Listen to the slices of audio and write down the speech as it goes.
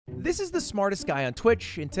This is the smartest guy on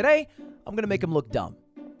Twitch, and today, I'm gonna make him look dumb.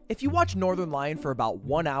 If you watch Northern Lion for about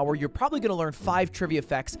 1 hour, you're probably gonna learn 5 trivia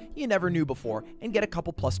facts you never knew before and get a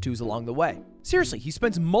couple +2s along the way. Seriously, he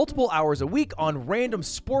spends multiple hours a week on random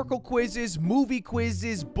Sporkle quizzes, movie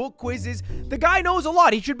quizzes, book quizzes. The guy knows a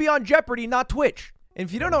lot. He should be on Jeopardy, not Twitch. And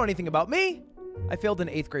if you don't know anything about me, I failed an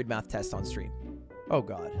 8th grade math test on stream. Oh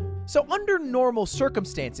God. So under normal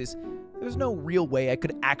circumstances, there's no real way I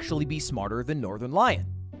could actually be smarter than Northern Lion.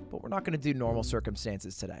 But we're not gonna do normal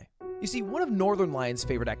circumstances today. You see, one of Northern Lion's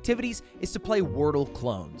favorite activities is to play Wordle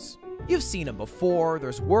clones. You've seen them before.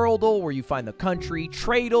 There's Wordle, where you find the country,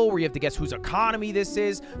 Tradle, where you have to guess whose economy this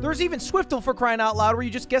is. There's even Swiftle, for crying out loud, where you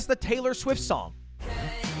just guess the Taylor Swift song. And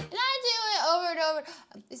I do it over and over.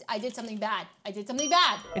 I did something bad. I did something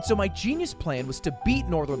bad. And so my genius plan was to beat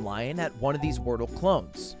Northern Lion at one of these Wordle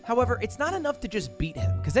clones. However, it's not enough to just beat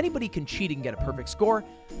him, because anybody can cheat and get a perfect score.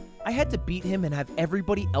 I had to beat him and have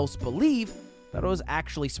everybody else believe that I was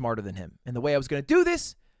actually smarter than him. And the way I was going to do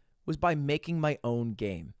this was by making my own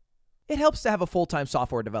game. It helps to have a full-time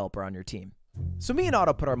software developer on your team. So me and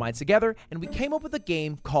Otto put our minds together, and we came up with a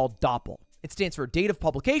game called Doppel. It stands for date of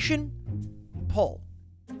publication, pull.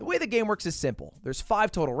 The way the game works is simple. There's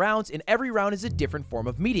 5 total rounds, and every round is a different form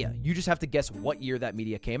of media. You just have to guess what year that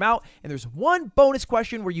media came out, and there's one bonus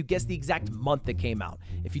question where you guess the exact month it came out.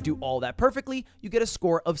 If you do all that perfectly, you get a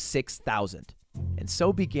score of 6,000. And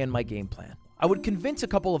so began my game plan. I would convince a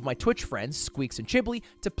couple of my Twitch friends, Squeaks and Chiblee,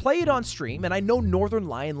 to play it on stream, and I know Northern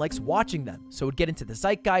Lion likes watching them, so it would get into the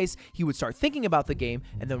zeitgeist, he would start thinking about the game,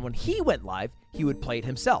 and then when he went live, he would play it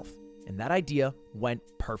himself. And that idea went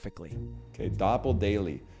perfectly. Okay, Doppel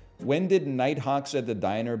Daily. When did Nighthawks at the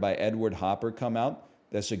Diner by Edward Hopper come out?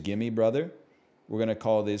 That's a gimme, brother. We're going to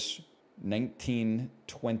call this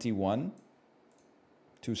 1921.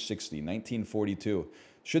 260, 1942.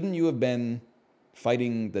 Shouldn't you have been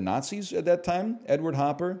fighting the Nazis at that time, Edward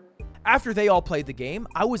Hopper? After they all played the game,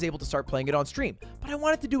 I was able to start playing it on stream, but I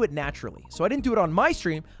wanted to do it naturally. So I didn't do it on my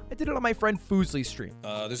stream, I did it on my friend Foozley's stream.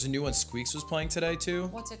 There's a new one Squeaks was playing today too.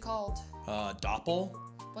 What's it called? Doppel.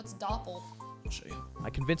 What's Doppel? I'll show you. I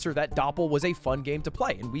convinced her that Doppel was a fun game to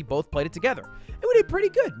play, and we both played it together. And we did pretty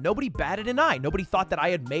good. Nobody batted an eye. Nobody thought that I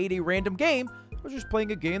had made a random game. I was just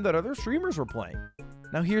playing a game that other streamers were playing.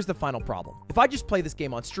 Now here's the final problem. If I just play this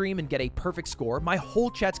game on stream and get a perfect score, my whole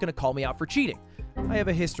chat's gonna call me out for cheating. I have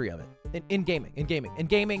a history of it. In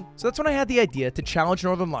gaming. So that's when I had the idea to challenge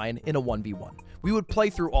Northern Lion in a 1v1. We would play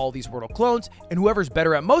through all these Wordle clones, and whoever's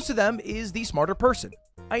better at most of them is the smarter person.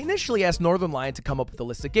 I initially asked Northern Lion to come up with a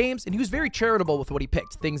list of games, and he was very charitable with what he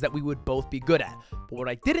picked, things that we would both be good at. But what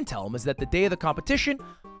I didn't tell him is that the day of the competition,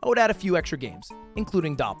 I would add a few extra games,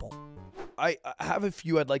 including Doppel. I have a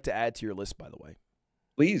few I'd like to add to your list, by the way.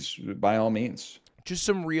 Please, by all means. Just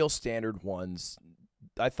some real standard ones.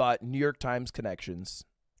 I thought New York Times connections.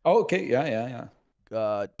 Oh, okay. Yeah.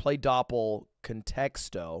 Play Doppel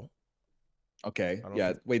Contexto. Okay.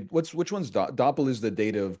 Yeah. Wait, which one's Doppel is the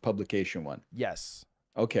date of publication one? Yes.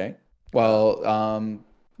 Okay. Well,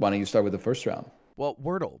 why don't you start with the first round? Well,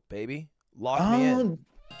 Wordle, baby. Lock me in.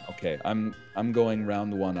 Okay, I'm going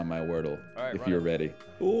round 1 on my Wordle, right, if you're ready.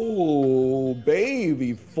 Oh,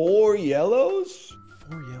 baby, 4 yellows?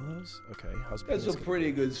 4 yellows? Okay. How's That's penis a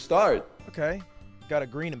pretty good start. Okay. Got a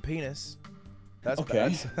green and penis. That's okay.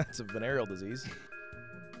 bad. That's a venereal disease.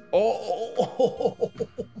 Oh, okay.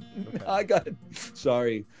 I got it.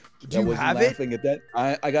 Sorry. Do you have it? At that.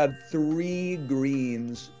 I got 3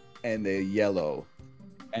 greens and a yellow.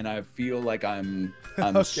 And I feel like I'm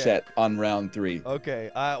okay. Set on round 3. Okay.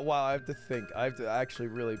 Wow, I have to think. I have to actually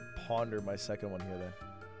really ponder my second one here then.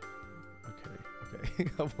 Okay.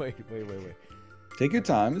 Wait. Take your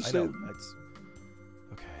time. I know.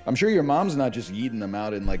 Okay. I'm sure your mom's not just yeeting them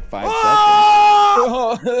out in like 5 seconds.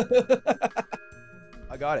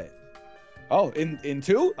 I got it. Oh, in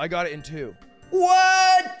 2? I got it in 2.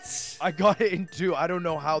 What? I got it in 2. I don't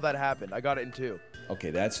know how that happened. I got it in 2.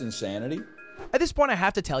 Okay, that's insanity. At this point, I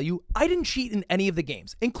have to tell you, I didn't cheat in any of the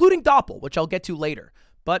games, including Doppel, which I'll get to later.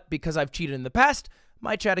 But because I've cheated in the past,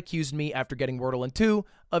 my chat accused me after getting Wordle in 2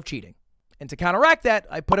 of cheating. And to counteract that,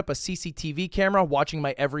 I put up a CCTV camera watching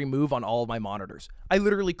my every move on all of my monitors. I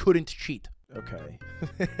literally couldn't cheat. Okay.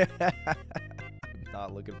 I'm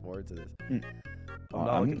not looking forward to this.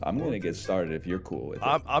 I'm going to get started if you're cool with it.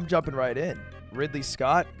 I'm jumping right in. Ridley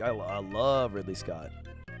Scott. I love Ridley Scott.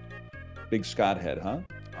 Big Scott head, huh?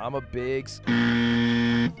 I'm a big...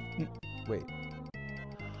 Wait.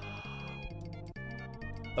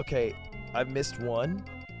 Okay, I've missed one.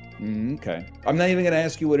 Okay. I'm not even going to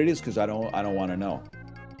ask you what it is because I don't want to know.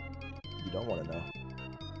 You don't want to know.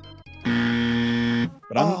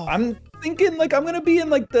 But thinking like I'm gonna be in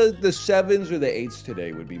like the 7s or the 8s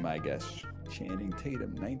today would be my guess. Channing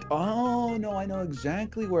Tatum, 19. Oh no, I know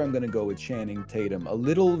exactly where I'm gonna go with Channing Tatum. A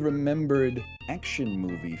little remembered action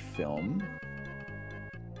movie film.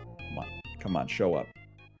 Come on, show up.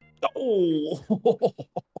 Oh.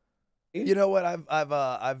 You know what?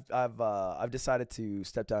 I've decided to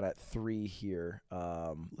step down at 3 here.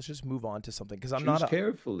 Let's just move on to something because I'm not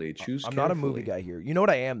carefully. I'm not a movie guy here. You know what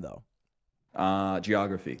I am though?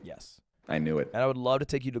 Geography. Yes. I knew it. And I would love to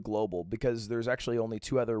take you to Global because there's actually only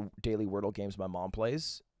 2 other daily Wordle games my mom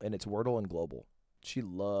plays, and it's Wordle and Global. She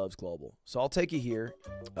loves Global. So I'll take you here.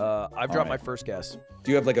 I've dropped my first guess.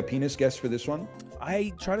 Do you have like a penis guess for this one?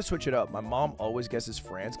 I try to switch it up. My mom always guesses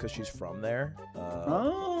France because she's from there.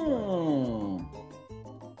 Oh.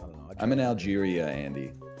 I don't know. I'm in Algeria,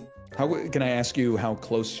 Andy. Can I ask you how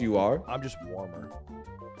close you are? I'm just warmer.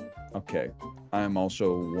 Okay. I'm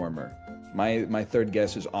also warmer. My third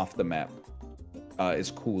guess is off the map.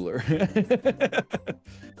 It's cooler.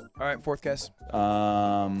 All right, fourth guess.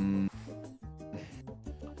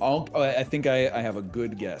 I think I have a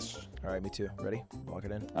good guess. All right, me too. Ready? Lock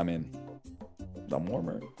it in. I'm in. I'm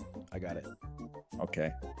warmer. I got it.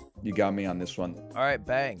 Okay. You got me on this one. All right,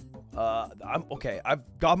 bang. I'm okay. I've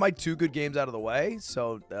got my 2 good games out of the way.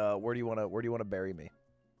 So, where do you want to bury me?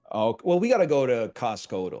 Oh, well, we got to go to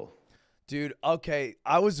Costco. Dude, okay.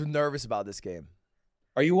 I was nervous about this game.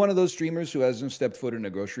 Are you one of those streamers who hasn't stepped foot in a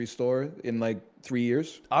grocery store in like 3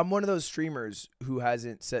 years? I'm one of those streamers who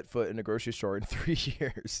hasn't set foot in a grocery store in 3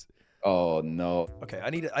 years. Oh no. Okay, I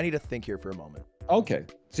need to think here for a moment. Okay.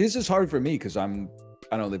 See, this is hard for me because I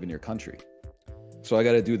don't live in your country. So I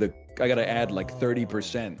gotta add like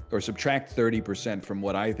 30% or subtract 30% from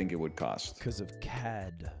what I think it would cost. Because of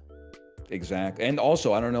CAD. Exactly. And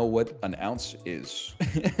also I don't know what an ounce is.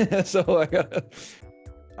 So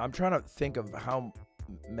I'm trying to think of how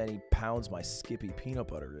many pounds my Skippy peanut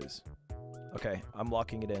butter is. Okay, I'm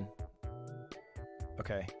locking it in.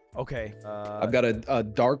 Okay. I've got a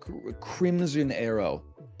dark crimson arrow.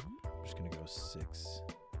 I'm just gonna go 6.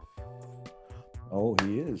 Oh,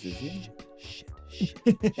 he is he? Shit.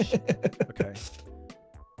 Okay.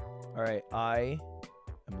 All right, I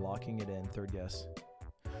am locking it in. Third guess.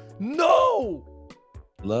 No!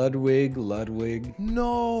 Ludwig.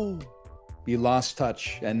 No! You lost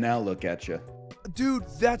touch, and now look at you. Dude,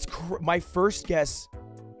 that's my first guess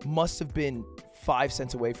must have been 5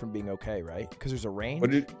 cents away from being okay, right? Because there's a range.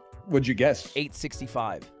 What'd you guess?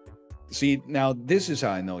 865. See, now this is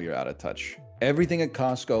how I know you're out of touch. Everything at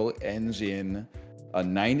Costco ends in a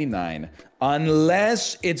 99,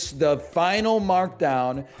 unless it's the final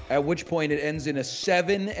markdown, at which point it ends in a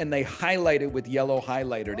 7, and they highlight it with yellow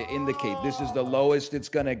highlighter to indicate this is the lowest it's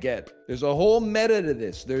gonna get. There's a whole meta to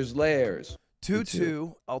this. There's layers.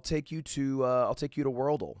 2-2. I'll take you to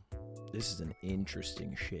Wordle. This is an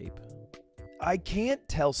interesting shape. I can't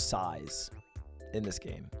tell size in this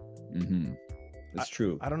game. Mm-hmm. It's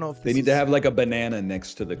true. I don't know if they need to have like a banana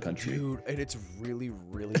next to the country. Dude, and it's really,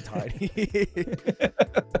 really tiny.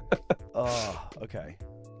 Oh, okay.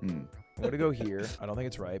 I'm gonna go here. I don't think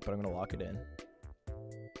it's right, but I'm gonna lock it in.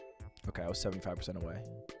 Okay, I was 75% away.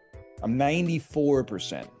 I'm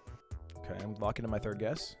 94%. Okay, I'm locking in my third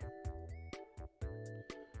guess.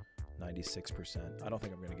 96%. I don't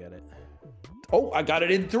think I'm gonna get it. Oh, I got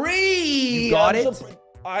it in 3. You got it?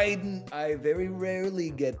 I very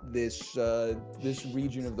rarely get this this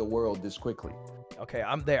region of the world this quickly. Okay,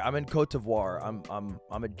 I'm there. I'm in Cote d'Ivoire.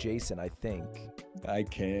 I'm adjacent, I think. I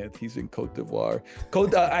can't. He's in Cote d'Ivoire.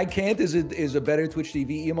 I can't is a better Twitch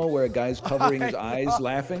TV emo where a guy's covering his eyes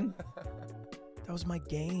laughing. That was my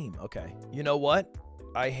game. Okay. You know what?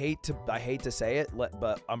 I hate to say it,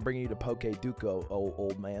 but I'm bringing you to Poke Duco,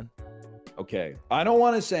 old man. Okay. I don't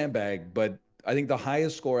want to sandbag, but I think the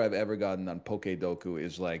highest score I've ever gotten on Poke Doku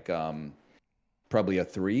is like probably a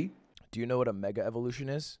 3. Do you know what a Mega Evolution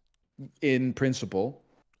is? In principle.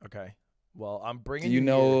 Okay. Well, I'm bringing you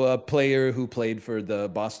know here. A player who played for the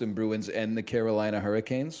Boston Bruins and the Carolina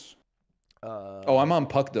Hurricanes? Oh, I'm on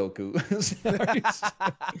Puck Doku.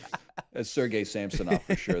 That's Sergei Samsonov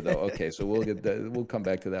for sure, though. Okay, so we'll come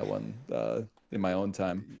back to that one in my own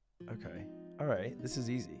time. Okay. All right. This is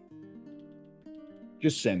easy.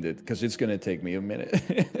 Just send it, because it's going to take me a minute.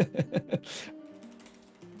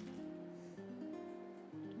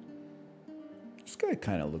 This guy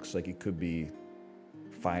kind of looks like he could be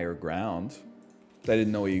Fire Ground. I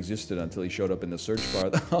didn't know he existed until he showed up in the search bar.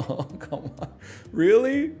 Oh, come on.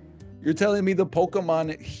 Really? You're telling me the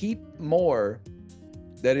Pokemon Heatmore,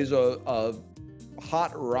 that is a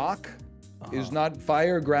hot rock, is not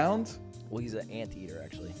Fire Ground? Well, he's an anteater,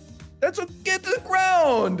 actually. Get to the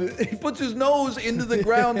ground. He puts his nose into the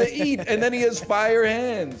ground to eat, and then he has fire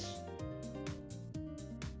hands.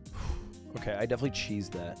 Okay, I definitely cheesed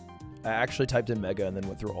that. I actually typed in Mega and then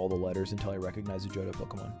went through all the letters until I recognized a Johto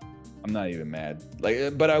Pokemon. I'm not even mad.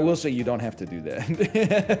 But I will say you don't have to do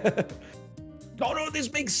that. No,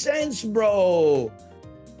 this makes sense, bro.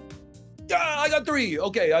 Yeah, I got 3.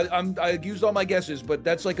 Okay, I used all my guesses, but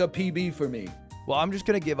that's like a PB for me. Well, I'm just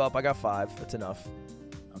gonna give up. I got 5. That's enough.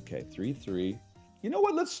 Okay, 3-3. You know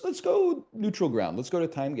what? Let's go neutral ground. Let's go to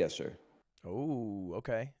Time Guesser. Oh,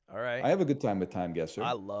 okay. All right. I have a good time with Time Guesser.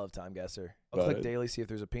 I love Time Guesser. I'll click daily, see if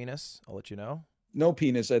there's a penis. I'll let you know. No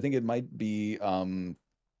penis. I think it might be the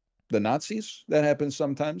Nazis. That happens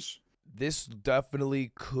sometimes. This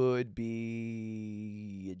definitely could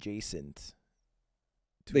be adjacent.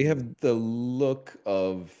 They have the look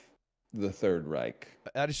of the Third Reich.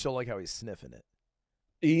 I just don't like how he's sniffing it.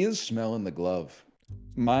 He is smelling the glove.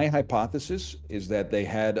 My hypothesis is that they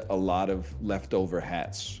had a lot of leftover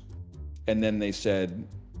hats. And then they said,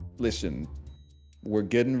 listen, we're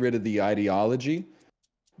getting rid of the ideology,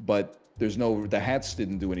 but the hats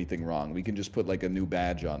didn't do anything wrong. We can just put like a new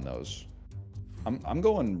badge on those. I'm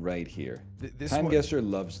going right here. Time Guesser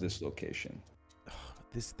loves this location.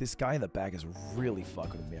 This guy in the back is really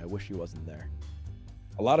fucking with me. I wish he wasn't there.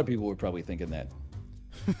 A lot of people were probably thinking that.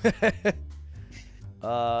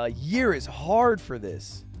 Year is hard for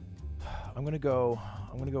this. I'm gonna go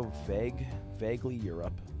vaguely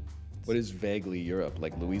Europe. What is vaguely Europe?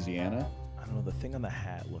 Like Louisiana? I don't know. The thing on the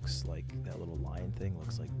hat looks like that little lion thing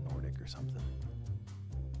looks like Nordic or something.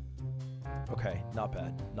 Okay, not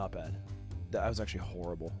bad. Not bad. That was actually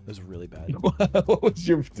horrible. It was really bad. What was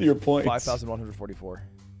your point? 5,144.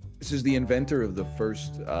 This is the inventor of the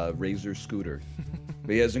first Razor scooter.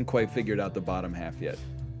 But he hasn't quite figured out the bottom half yet.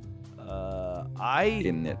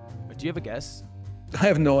 In it. Do you have a guess? I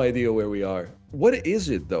have no idea where we are. What is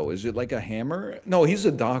it, though? Is it like a hammer? No, he's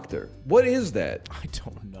a doctor. What is that? I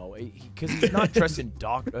don't know. Because he's not dressed in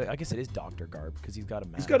doctor. I guess it is doctor garb because he's got a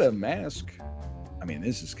mask. He's got a mask. I mean,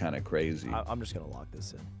 this is kind of crazy. I'm just going to lock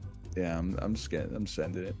this in. Yeah, I'm scared. I'm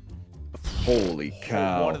sending it. Holy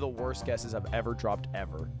cow. One of the worst guesses I've ever dropped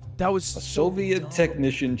ever. That was a Soviet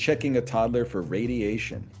technician checking a toddler for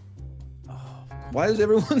radiation. Why is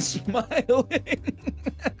everyone smiling?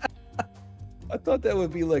 I thought that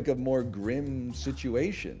would be like a more grim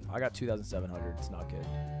situation. I got 2,700. It's not good.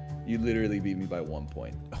 You literally beat me by 1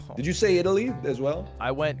 point. Oh. Did you say Italy as well?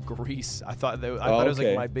 I went Greece. I thought it was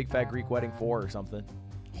like My Big Fat Greek Wedding 4 or something.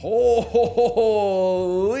 Holy!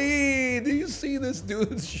 Do you see this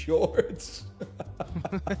dude's shorts?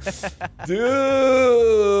 Dude!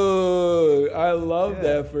 I love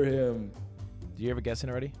that for him. Do you have a guess in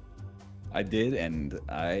already? I did, and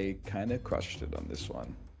I kind of crushed it on this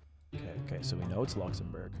one. Okay, so we know it's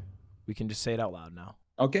Luxembourg. We can just say it out loud now.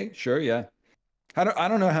 Okay, sure, yeah. I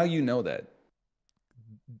don't know how you know that.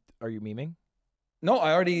 Are you memeing? No,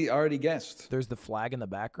 I already guessed. There's the flag in the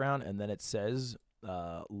background, and then it says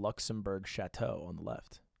Luxembourg Chateau on the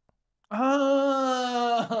left. Oh.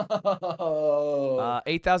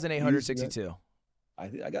 8,862.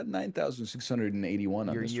 I got 9,681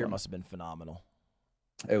 on Your this year one. must have been phenomenal.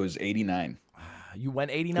 It was 89. You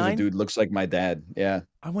went 89? The dude looks like my dad. Yeah.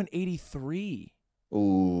 I went 83.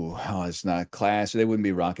 Ooh, it's not class. They wouldn't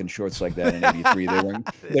be rocking shorts like that in 83.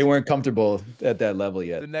 They weren't comfortable at that level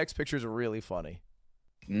yet. The next picture is really funny.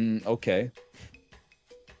 Okay.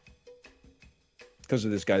 Because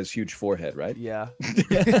of this guy's huge forehead, right? Yeah.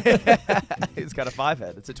 He's got a 5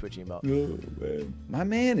 head. It's a Twitch emote. Oh, man. My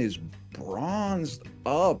man is bronzed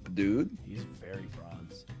up, dude. He's very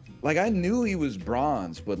bronzed. Like, I knew he was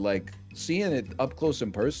bronze, but like seeing it up close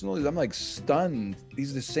and personal, I'm like stunned.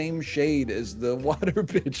 He's the same shade as the water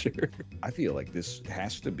pitcher. I feel like this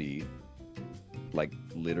has to be like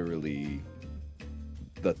literally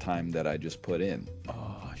the time that I just put in.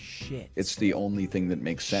 Oh, shit. It's the only thing that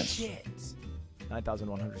makes sense. Shit.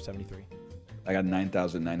 9,173. I got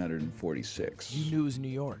 9,946. You knew it was New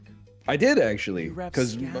York. I did actually,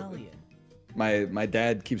 because my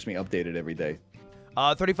dad keeps me updated every day.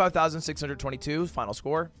 35,622 final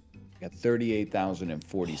score. I got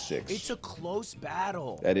 38,046. It's a close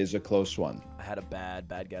battle. That is a close one. I had a bad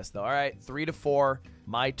guess though. All right, 3 to 4.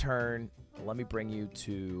 My turn. Let me bring you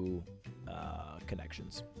to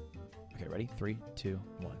connections. Okay, ready? 3, 2,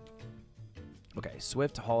 1. Okay,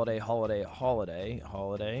 Swift, Holiday. Okay,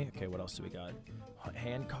 what else do we got?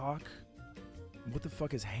 Hancock. What the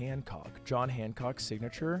fuck is Hancock? John Hancock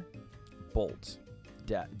signature. Bolt.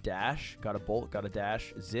 Dash. Got a bolt, got a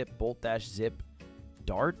dash. Zip, bolt, dash, zip.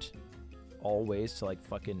 Dart. All ways to like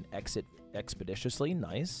fucking exit expeditiously.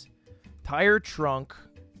 Nice. Tire, trunk,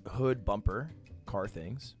 hood bumper, car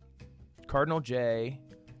things. Cardinal J,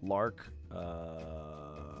 Lark,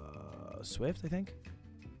 Swift, I think.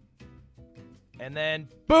 And then,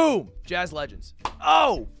 boom, Jazz Legends.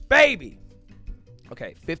 Oh, baby.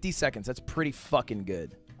 Okay, 50 seconds. That's pretty fucking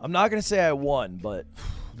good. I'm not gonna say I won, but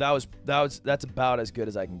that's about as good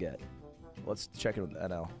as I can get. Let's check it with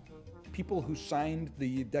NL. People who signed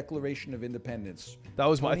the Declaration of Independence. That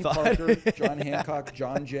was Tony my thought. Parker, John Hancock,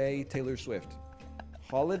 John Jay, Taylor Swift.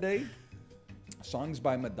 Holiday, songs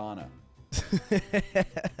by Madonna.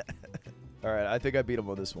 All right, I think I beat him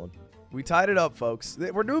on this one. We tied it up, folks.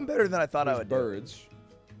 We're doing better than I thought I would. Birds.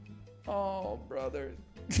 Oh, brother.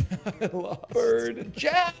 I lost. Bird.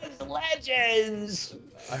 Jazz Legends.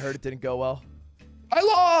 I heard it didn't go well. I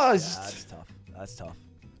lost. Yeah, that's tough. That's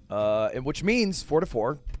tough. And which means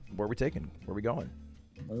 4-4. Where are we taking? Where are we going?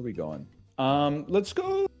 Where are we going? Let's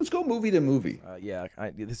go movie to movie. Yeah,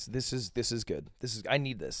 this is good. I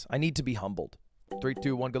need this. I need to be humbled. 3,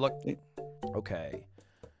 2, 1, good luck. Okay.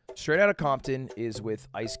 Straight Outta Compton is with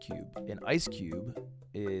Ice Cube. And Ice Cube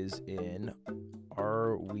is in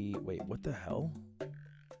wait, what the hell?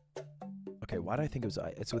 Okay, why did I think it was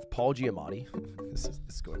it's with Paul Giamatti. This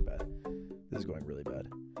is going bad. This is going really bad.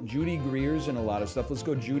 Judy Greer's in a lot of stuff. Let's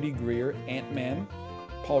go Judy Greer, Ant-Man,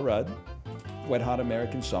 Paul Rudd, Wet Hot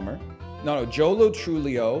American Summer. No, Jolo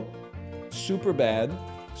Trulio, Superbad,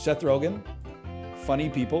 Seth Rogen, Funny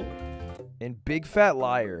People. And Big Fat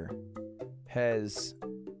Liar has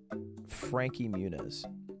Frankie Muniz.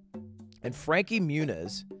 And Frankie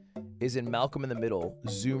Muniz is in Malcolm in the Middle,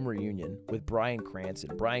 Zoom reunion with Bryan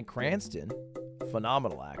Cranston. Bryan Cranston,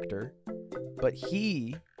 phenomenal actor, but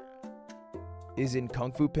he is in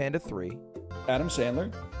Kung Fu Panda 3. Adam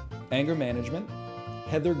Sandler, Anger Management,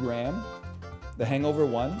 Heather Graham, The Hangover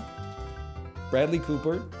 1, Bradley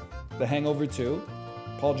Cooper, The Hangover 2,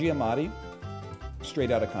 Paul Giamatti, Straight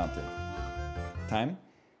Outta Compton. Time?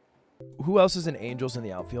 Who else is in Angels in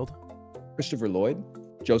the Outfield? Christopher Lloyd,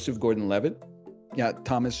 Joseph Gordon-Levitt, yeah,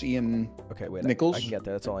 Thomas Ian Nichols. I can get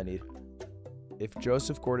that. That's all I need. If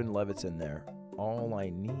Joseph Gordon-Levitt's in there, all I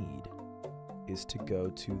need is to go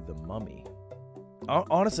to The Mummy.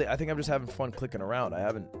 Honestly, I think I'm just having fun clicking around.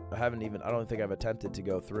 I don't think I've attempted to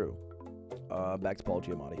go through. Back to Paul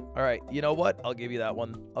Giamatti. All right, you know what? I'll give you that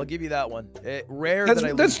one.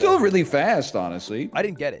 That's still really fast, honestly. I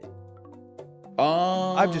didn't get it.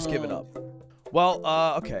 I've just given up. Well,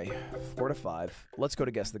 okay, 4-5. Let's go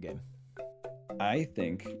to guess the game. I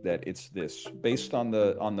think that it's this. Based on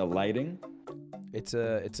the lighting, it's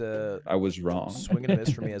a. I was wrong. Swing and a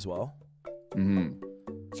miss for me as well. Mm-hmm.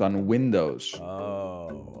 It's on Windows.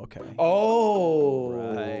 Oh, okay. Oh,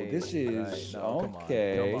 right, this is right. No,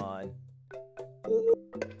 okay. Come on.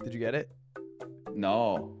 Did you get it?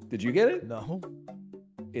 No. Did you get it? No.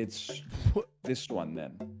 It's this one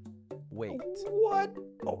then. Wait. What?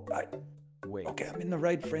 Oh, wait. Okay, I'm in the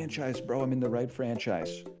right franchise, bro. I'm in the right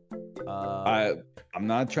franchise. I'm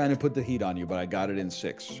not trying to put the heat on you, but I got it in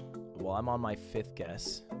 6. Well, I'm on my 5th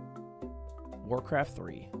guess. Warcraft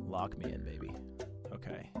 3. Lock me in, baby.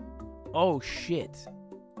 Okay. Oh, shit.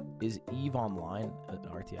 Is EVE Online an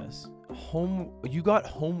RTS? You got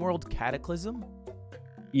Homeworld Cataclysm?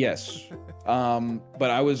 Yes. But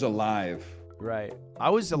I was alive. Right. I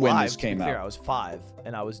was alive when this came out. I was 5,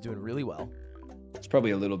 and I was doing really well. It's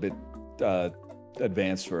probably a little bit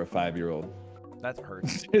advanced for a 5-year-old. That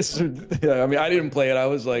hurts. Yeah, I mean, I didn't play it. I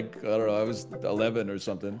was like, I don't know, I was 11 or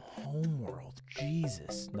something. Homeworld,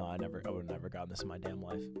 Jesus. No, I would have never gotten this in my damn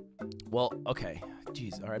life. Well, okay.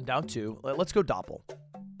 Jeez, all right, I'm down 2. Let's go Doppel.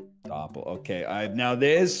 Doppel, okay. Now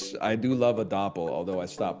this, I do love a Doppel, although I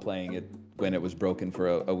stopped playing it when it was broken for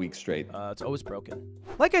a week straight. It's always broken.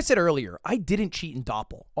 Like I said earlier, I didn't cheat in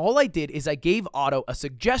Doppel. All I did is I gave Otto a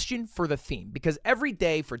suggestion for the theme, because every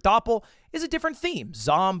day for Doppel is a different theme.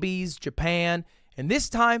 Zombies, Japan, and this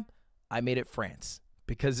time I made it France.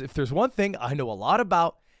 Because if there's one thing I know a lot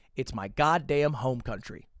about, it's my goddamn home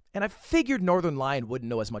country. And I figured Northern Lion wouldn't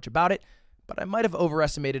know as much about it, but I might have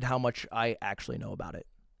overestimated how much I actually know about it.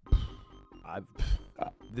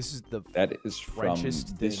 This is the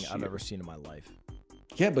Frenchest thing I've ever seen in my life.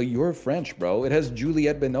 Yeah, but you're French, bro. It has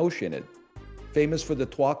Juliette Binoche in it. Famous for the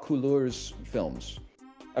Trois Couleurs films.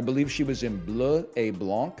 I believe she was in Bleu et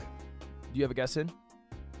Blanc. Do you have a guess in?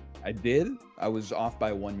 I did. I was off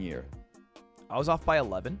by 1 year. I was off by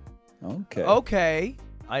 11. Okay. Okay.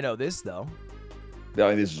 I know this, though.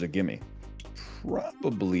 No, this is a gimme.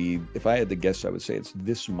 Probably, if I had to guess, I would say it's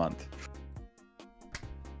this month.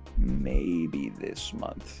 Maybe this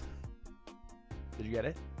month. Did you get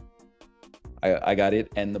it? I got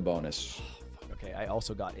it and the bonus. Okay, I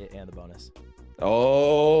also got it and the bonus.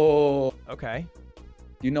 Oh. Okay.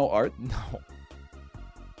 Do you know art? No.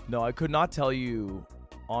 No, I could not tell you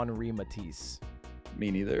Henri Matisse.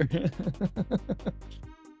 Me neither.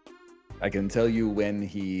 I can tell you when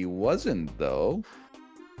he wasn't, though.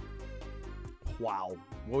 Wow.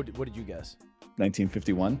 What did you guess?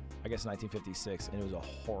 1951. I guess 1956, and it was a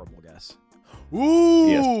horrible guess. Ooh!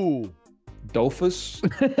 Yes. Dofus?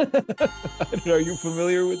 Are you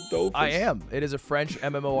familiar with Dofus? I am. It is a French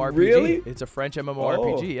MMORPG. Really? It's a French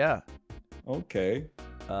MMORPG, yeah. Okay.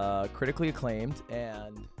 Critically acclaimed,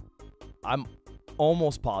 and I'm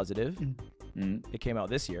almost positive it came out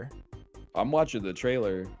this year. I'm watching the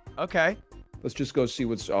trailer. Okay. Let's just go see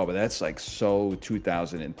what's... Oh, but that's like so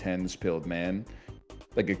 2010s pilled, man.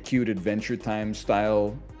 Like a cute Adventure Time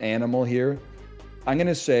style animal here. I'm going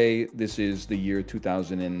to say this is the year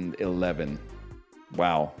 2011.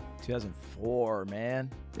 Wow. 2004,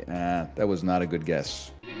 man. That was not a good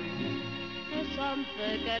guess. I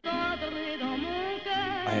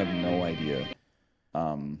have no idea.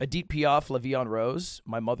 Edith Piaf, La Vie en Rose.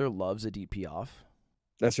 My mother loves Edith Piaf.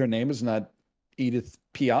 That's her name? Is not Edith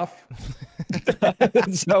Piaf?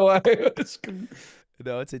 That's how I was...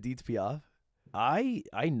 No, it's Edith Piaf. I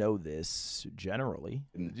know this generally.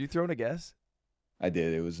 Did you throw in a guess? I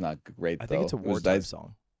did. It was not great, I think it's a wartime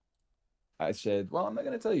song. I said, well, I'm not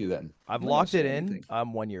going to tell you then. I've locked it in.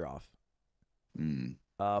 I'm 1 year off.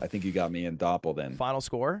 I think you got me in Doppel then. Final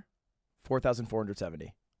score,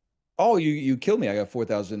 4,470. Oh, you killed me. I got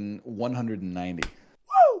 4,190.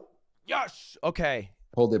 Woo! Yes! Okay.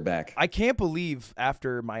 Hold it back. I can't believe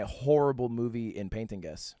after my horrible movie in painting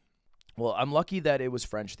guess. Well, I'm lucky that it was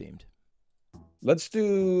French themed. Let's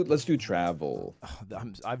do travel.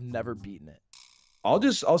 I've never beaten it.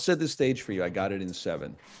 I'll set the stage for you. I got it in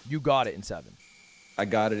 7. You got it in 7. I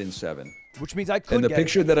got it in 7. Which means I could. And the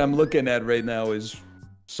picture that I'm looking at right now is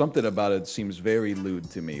something about it seems very lewd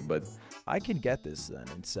to me, but I can get this then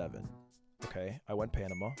in 7. Okay, I went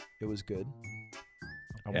Panama. It was good.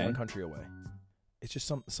 I'm one country away. It's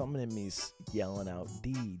just something in me's yelling out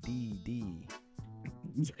D D D.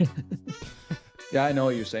 Yeah, I know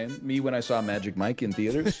what you're saying. Me when I saw Magic Mike in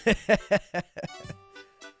theaters.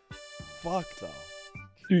 Fuck though.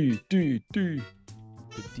 D. The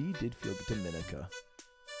D did feel Dominica.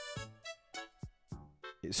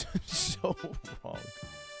 It's so wrong.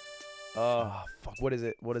 Oh, fuck. What is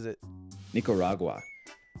it? What is it? Nicaragua.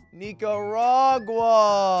 Nicaragua!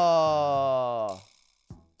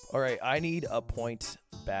 All right, I need a point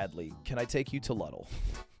badly. Can I take you to Luddle?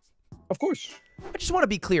 Of course. I just want to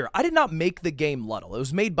be clear. I did not make the game Luddle. It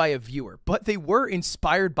was made by a viewer, but they were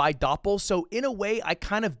inspired by Doppel, so in a way, I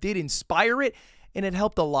kind of did inspire it, and it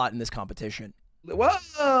helped a lot in this competition. Whoa!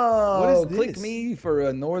 What is this? Click me for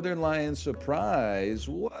a Northern Lion surprise.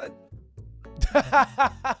 What?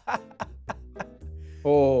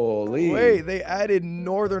 Holy. Wait, they added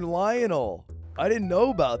Northern Lionel. I didn't know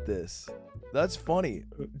about this. That's funny.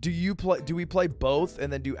 Do we play both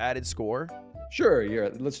and then do added score? Sure, yeah,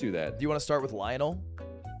 let's do that. Do you want to start with Lionel?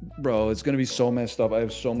 Bro, it's going to be so messed up. I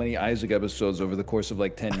have so many Isaac episodes over the course of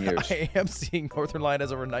like 10 years. I am seeing Northern Lion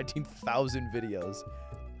has over 19,000 videos.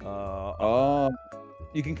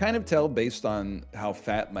 You can kind of tell based on how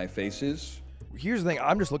fat my face is. Here's the thing.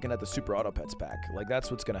 I'm just looking at the Super Auto Pets pack. Like, that's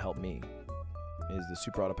what's going to help me, is the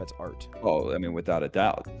Super Auto Pets art. Oh, I mean, without a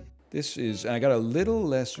doubt. This is, and I got a little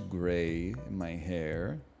less gray in my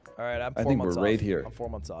hair. All right, I think we're right here. I'm 4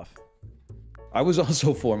 months off. I was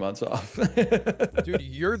also 4 months off. Dude,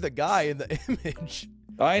 you're the guy in the image.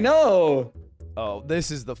 I know. Oh,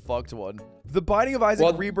 this is the fucked one. The Binding of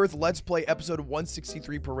Isaac Rebirth Let's Play episode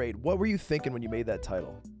 163 Parade. What were you thinking when you made that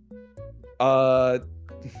title?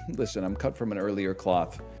 Listen, I'm cut from an earlier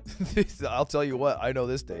cloth. I'll tell you what, I know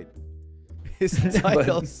this date. His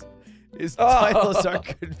titles, titles are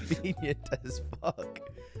convenient as fuck.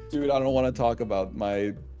 Dude, I don't want to talk about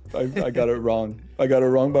my... I got it wrong. I got it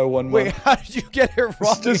wrong by 1 month. Wait, how did you get it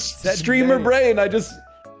wrong? Just streamer brain. I just...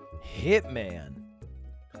 Hitman.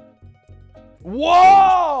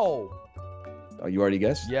 Whoa! Oh, you already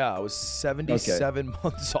guessed? Yeah, I was 77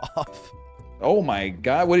 months off. Oh my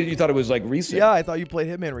god! What did you thought it was like recent? Yeah, I thought you played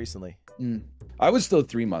Hitman recently. I was still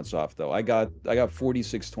 3 months off though. I got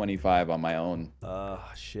 46.25 on my own.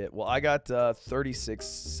 Shit. Well, I got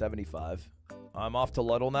 36.75. I'm off to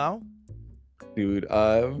Luddle now. Dude,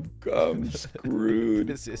 I'm screwed.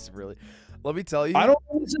 This is really... Let me tell you. I don't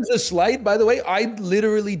know if this is a slight, by the way. I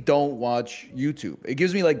literally don't watch YouTube. It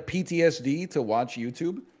gives me like PTSD to watch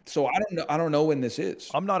YouTube. So I don't know when this is.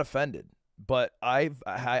 I'm not offended, but I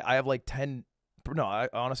have like 10. No, I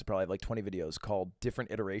honestly probably have like 20 videos called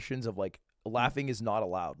different iterations of like laughing is not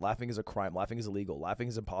allowed. Laughing is a crime. Laughing is illegal. Laughing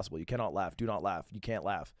is impossible. You cannot laugh. Do not laugh. You can't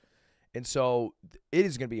laugh. And so it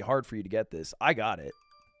is going to be hard for you to get this. I got it.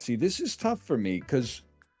 See, this is tough for me because,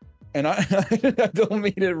 and I, I don't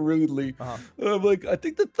mean it rudely. I'm like, I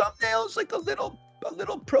think the thumbnail is like a little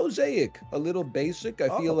prosaic, a little basic. I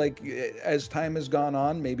feel like as time has gone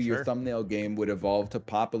on, maybe your thumbnail game would evolve to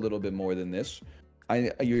pop a little bit more than this.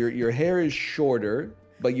 Your hair is shorter,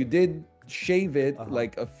 but you did shave it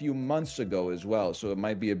like a few months ago as well, so it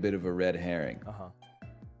might be a bit of a red herring.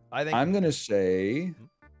 I'm gonna say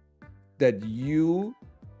that you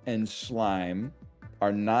and Slime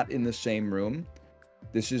are not in the same room.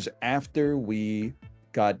 This is after we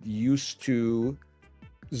got used to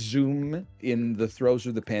Zoom in the throes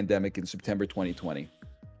of the pandemic in September 2020.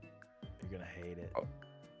 You're gonna hate it.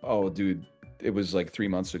 Oh, dude, it was like 3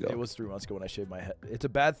 months ago. It was 3 months ago when I shaved my head. It's a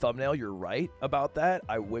bad thumbnail. You're right about that.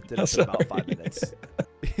 I whipped it up in about 5 minutes.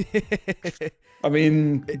 I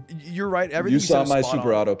mean, you're right. Everything you saw my spot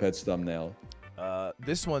Super on. Auto Pets thumbnail.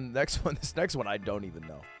 This next one, I don't even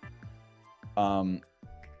know.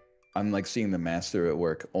 I'm like seeing the master at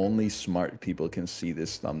work. Only smart people can see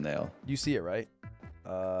this thumbnail. You see it, right?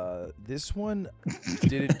 This one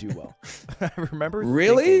didn't do well. I remember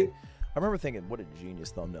thinking, what a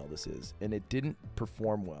genius thumbnail this is, and it didn't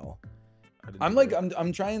perform well.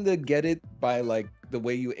 I'm trying to get it by like the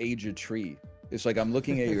way you age a tree. It's like I'm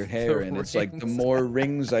looking at your hair, and it's like the more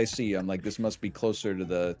rings I see, I'm like, this must be closer to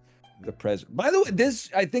the present. By the way,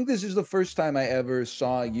 I think this is the first time I ever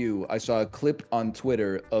saw you. I saw a clip on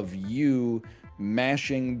Twitter of you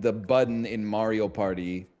mashing the button in Mario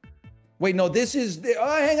Party. Wait, no, this is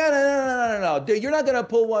hang on, no. You're not gonna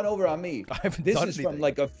pull one over on me. This is from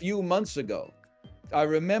like a few months ago. I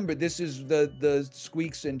remember this is the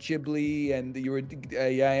Squeaks and Chiblee, and you were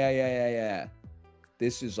yeah.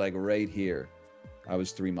 This is like right here. I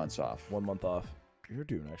was 3 months off. 1 month off. You're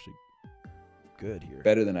doing actually good here.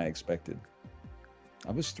 Better than I expected.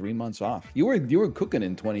 I was 3 months off. You were cooking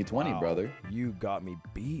in 2020, brother. You got me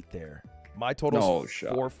beat there. My total is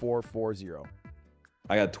 4440.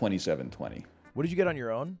 I got 2720. What did you get on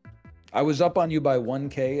your own? I was up on you by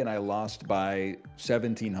 1K, and I lost by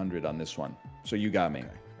 1700 on this one. So you got me. Okay.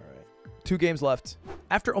 All right. 2 games left.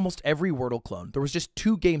 After almost every Wordle clone, there was just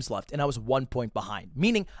 2 games left, and I was 1 point behind,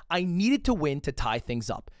 meaning I needed to win to tie things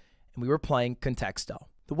up. And we were playing Contexto.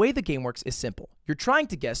 The way the game works is simple. You're trying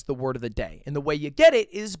to guess the word of the day, and the way you get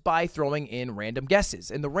it is by throwing in random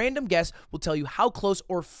guesses, and the random guess will tell you how close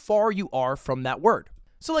or far you are from that word.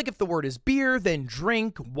 So like if the word is beer, then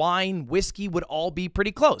drink, wine, whiskey would all be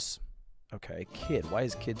pretty close. Okay, kid. Why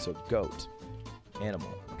is kid so goat?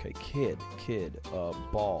 Animal. Okay, kid,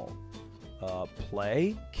 ball.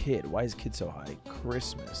 Play, kid. Why is kid so high?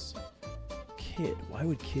 Christmas. Kid. Why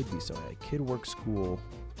would kid be so high? Kid, work, school,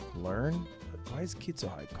 learn. Why is kid so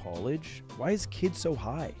high? College. Why is kid so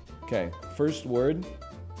high? Okay, first word,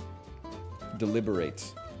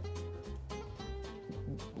 deliberate.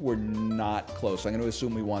 We're not close. I'm going to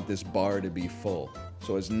assume we want this bar to be full.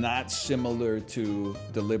 So it's not similar to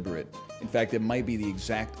deliberate. In fact, it might be the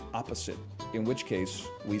exact opposite, in which case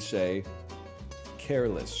we say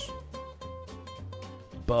careless.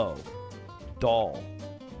 Bow. Doll.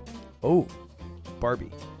 Oh,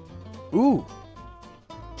 Barbie. Ooh.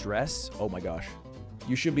 Dress. Oh my gosh.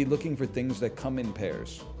 You should be looking for things that come in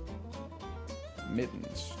pairs.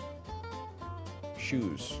 Mittens.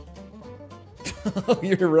 Shoes.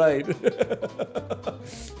 You're right.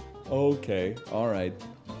 Okay. All right.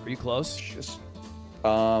 Are you close?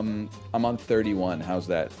 I'm on 31. How's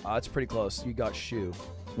that? It's pretty close. You got shoe.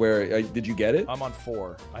 Where did you get it? I'm on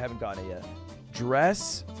 4. I haven't gotten it yet.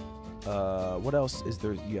 Dress. What else is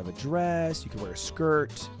there? You have a dress. You could wear a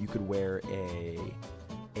skirt. You could wear a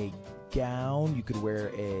gown. You could wear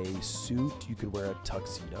a suit. You could wear a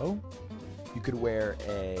tuxedo. You could wear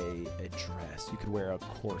a dress. You could wear a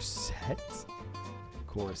corset.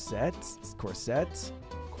 Corset.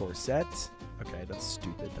 Okay, that's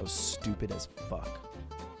stupid. That was stupid as fuck.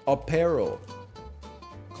 Apparel.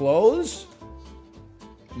 Clothes.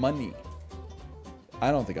 Money.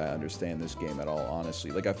 I don't think I understand this game at all,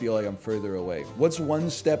 honestly. Like, I feel like I'm further away. What's one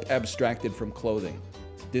step abstracted from clothing?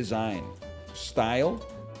 Design. Style.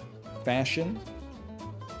 Fashion.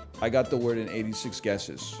 I got the word in 86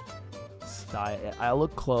 guesses. Style. I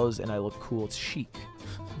look clothes and I look cool. It's chic.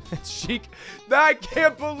 It's chic. I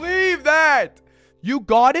can't believe that. You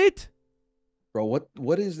got it? Bro,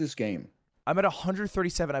 what is this game? I'm at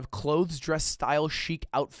 137. I have clothes, dress, style, chic,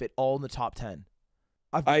 outfit, all in the top 10.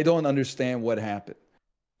 I don't understand what happened.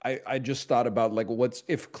 I just thought about, like, what's,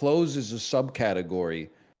 if clothes is a subcategory,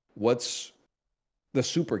 what's the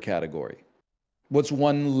super category? What's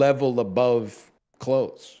one level above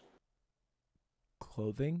clothes?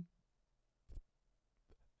 Clothing?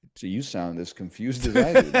 So you sound as confused as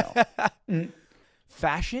I do now.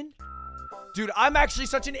 Fashion? Dude, I'm actually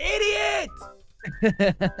such an idiot!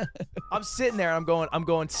 I'm sitting there, I'm going,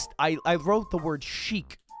 I wrote the word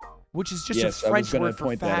chic, which is just a French word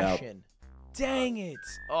for fashion. Dang it.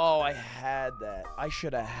 Oh, I had that. I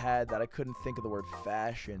should have had that. I couldn't think of the word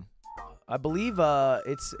fashion. I believe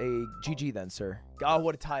it's a GG then, sir. God, I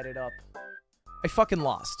would have tied it up. I fucking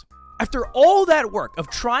lost. After all that work of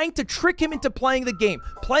trying to trick him into playing the game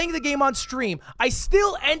on stream, I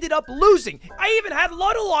still ended up losing. I even had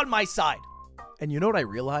Luddle on my side. And you know what I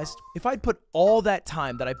realized? If I'd put all that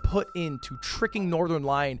time that I put into tricking Northern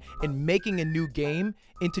Lion and making a new game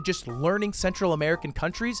into just learning Central American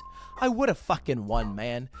countries, I would have fucking won,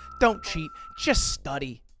 man. Don't cheat, just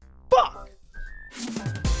study. Fuck!